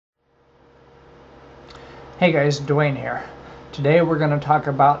Hey guys, Duane here. Today we're going to talk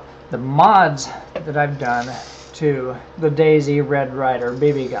about the mods that I've done to the Daisy Red Ryder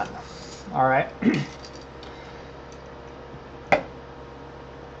BB gun. Alright.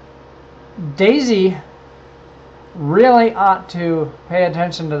 Daisy really ought to pay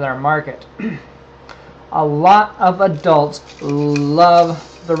attention to their market. A lot of adults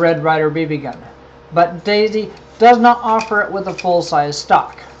love the Red Ryder BB gun, but Daisy does not offer it with a full-size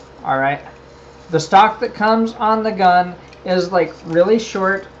stock. Alright. The stock that comes on the gun is like really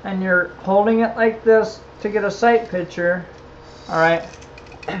short, and you're holding it like this to get a sight picture. Alright.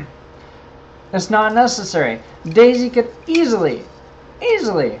 It's not necessary. Daisy could easily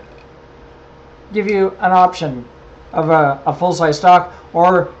give you an option of a full-size stock,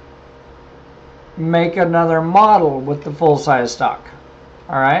 or make another model with the full-size stock.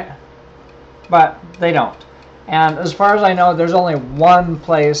 Alright? But they don't. And as far as I know, there's only one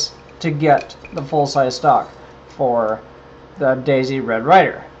place to get the full-size stock for the Daisy Red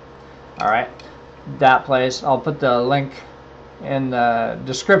Ryder. Alright? That place, I'll put the link in the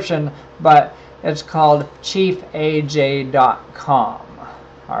description, but it's called chiefaj.com.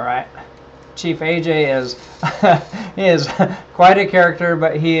 Alright? Chief AJ is he is quite a character,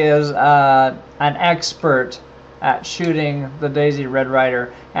 but he is an expert at shooting the Daisy Red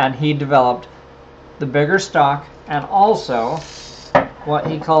Ryder, and he developed the bigger stock and also what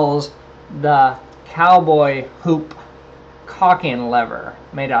he calls the cowboy hoop cocking lever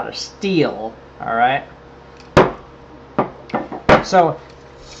made out of steel. Alright? So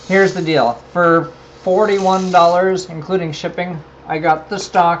here's the deal. For $41 including shipping, I got the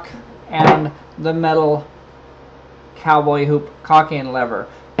stock and the metal cowboy hoop cocking lever.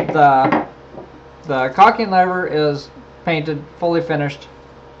 The cocking lever is painted, fully finished.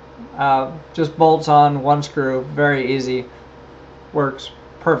 Just bolts on, one screw, very easy, works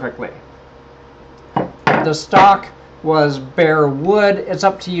perfectly. The stock was bare wood. It's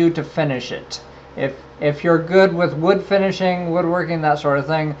up to you to finish it. If you're good with wood finishing, woodworking, that sort of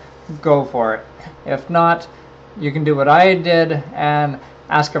thing, go for it. If not, you can do what I did and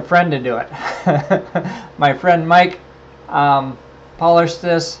ask a friend to do it. My friend Mike polished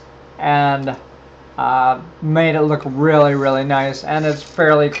this and made it look really nice, and it's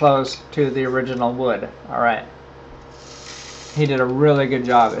fairly close to the original wood. Alright. He did a really good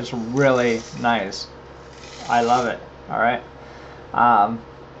job. It's really nice. I love it. Alright.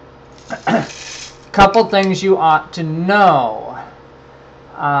 Couple things you ought to know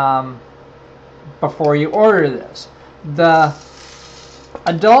before you order this. The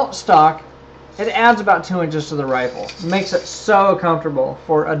adult stock, it adds about 2 inches to the rifle. It makes it so comfortable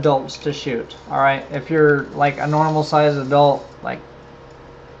for adults to shoot. Alright, if you're like a normal size adult, like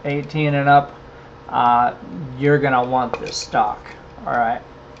 18 and up, you're gonna want this stock. Alright.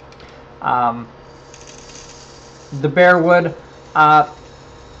 The bare wood,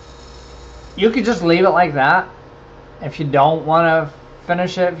 you could just leave it like that. If you don't want to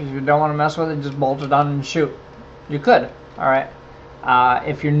finish it, if you don't want to mess with it, just bolt it on and shoot. You could. Alright.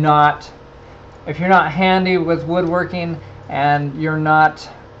 If you're not handy with woodworking, and you're not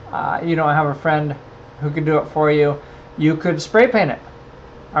you don't have a friend who could do it for you, you could spray paint it.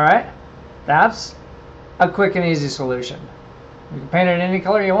 Alright? That's a quick and easy solution. You can paint it any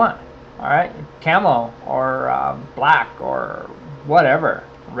color you want. Alright? Camo or black or whatever.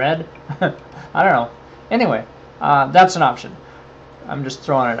 Red. I don't know. Anyway, that's an option. I'm just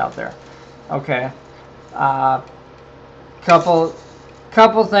throwing it out there. Okay.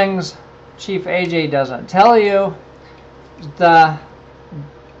 Couple things Chief AJ doesn't tell you. The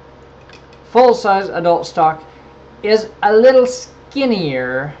full-size adult stock is a little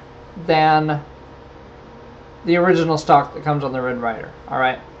skinnier than the original stock that comes on the Red Ryder.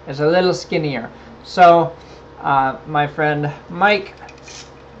 Alright, it's a little skinnier. So my friend Mike,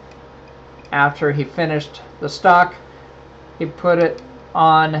 after he finished the stock, he put it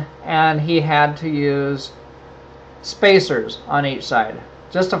on, and he had to use spacers on each side.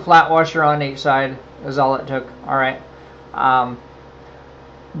 Just a flat washer on each side is all it took. Alright.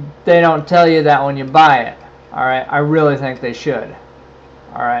 They don't tell you that when you buy it. Alright. I really think they should.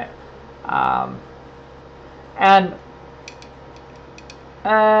 Alright. And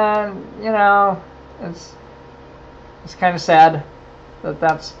you know, it's kind of sad that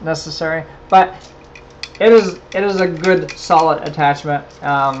that's necessary, but it is a good solid attachment.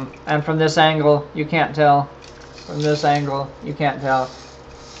 And from this angle you can't tell. From this angle you can't tell.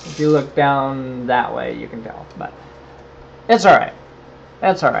 If you look down that way, you can tell, but it's alright.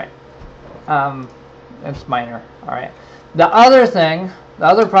 It's alright. It's minor. Alright. The other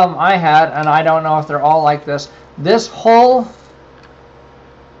problem I had, and I don't know if they're all like this, this whole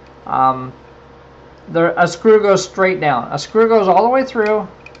a screw goes straight down. A screw goes all the way through,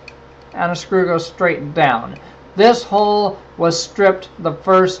 and a screw goes straight down. This hole was stripped the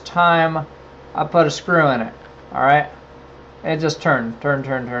first time I put a screw in it. All right, it just turned. All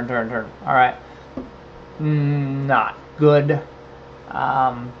right, not good.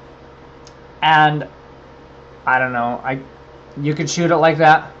 And I don't know. You could shoot it like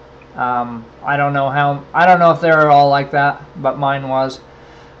that. I don't know if they're all like that, but mine was.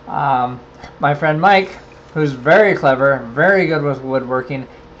 My friend Mike, who's very clever, very good with woodworking,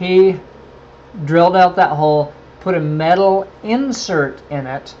 he drilled out that hole, put a metal insert in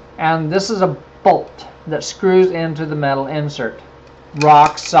it, and this is a bolt that screws into the metal insert.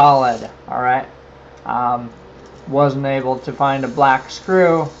 Rock solid, all right? Wasn't able to find a black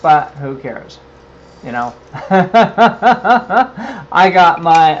screw, but who cares? You know, I got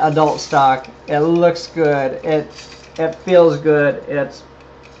my adult stock. It looks good. It feels good. It's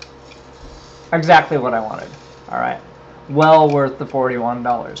exactly what I wanted. All right, well worth the $41.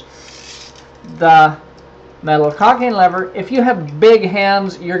 The metal cocking lever. If you have big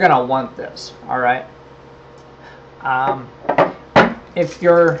hands, you're gonna want this. All right. If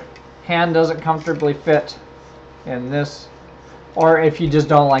your hand doesn't comfortably fit in this, or if you just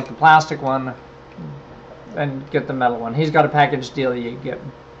don't like the plastic one, then get the metal one. He's got a package deal. You can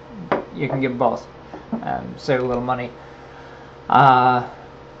get both and save a little money. I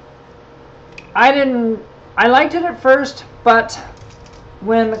liked it at first, but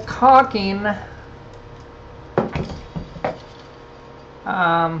when caulking,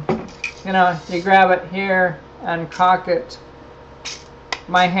 you know, you grab it here and caulk it.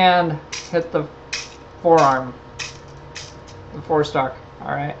 My hand hit the forearm, the forestock.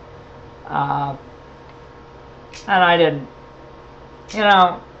 All right. And I didn't. You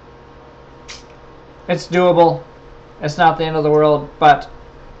know, it's doable. It's not the end of the world, but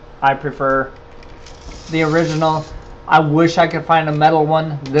I prefer the original. I wish I could find a metal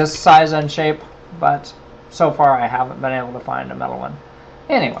one this size and shape, but so far I haven't been able to find a metal one.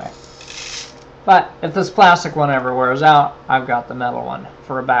 Anyway, but if this plastic one ever wears out, I've got the metal one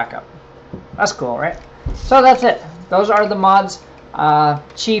for a backup. That's cool, right? So that's it. Those are the mods.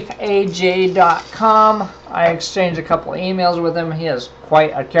 ChiefAJ.com. I exchanged a couple emails with him. He is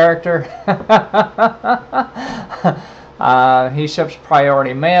quite a character. He ships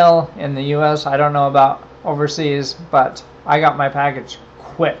priority mail in the US. I don't know about overseas, but I got my package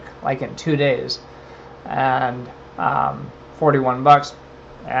quick, like in 2 days. And $41.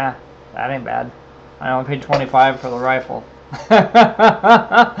 Yeah, that ain't bad. I only paid $25 for the rifle.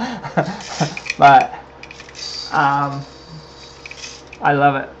 But I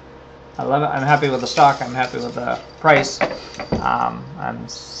love it. I love it. I'm happy with the stock. I'm happy with the price. I'm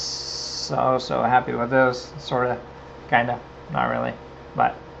so happy with this. Sort of, kind of, not really.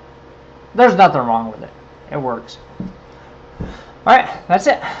 But there's nothing wrong with it. It works. Alright, that's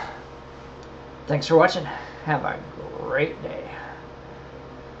it. Thanks for watching. Have a great day.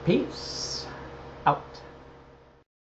 Peace out.